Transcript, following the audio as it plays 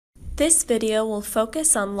This video will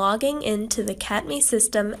focus on logging into the CATME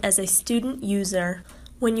system as a student user.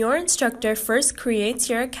 When your instructor first creates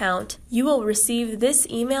your account, you will receive this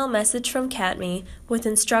email message from CATME with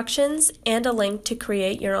instructions and a link to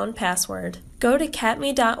create your own password. Go to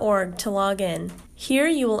catme.org to log in. Here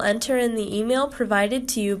you will enter in the email provided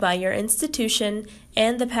to you by your institution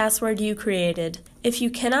and the password you created. If you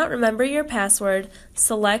cannot remember your password,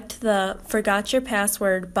 select the Forgot Your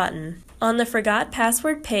Password button. On the Forgot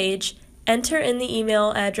Password page, enter in the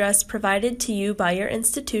email address provided to you by your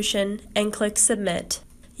institution and click Submit.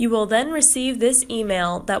 You will then receive this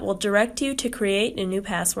email that will direct you to create a new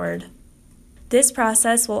password. This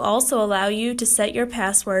process will also allow you to set your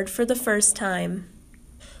password for the first time.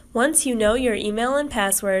 Once you know your email and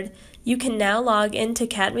password, you can now log into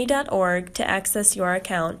catme.org to access your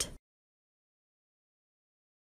account.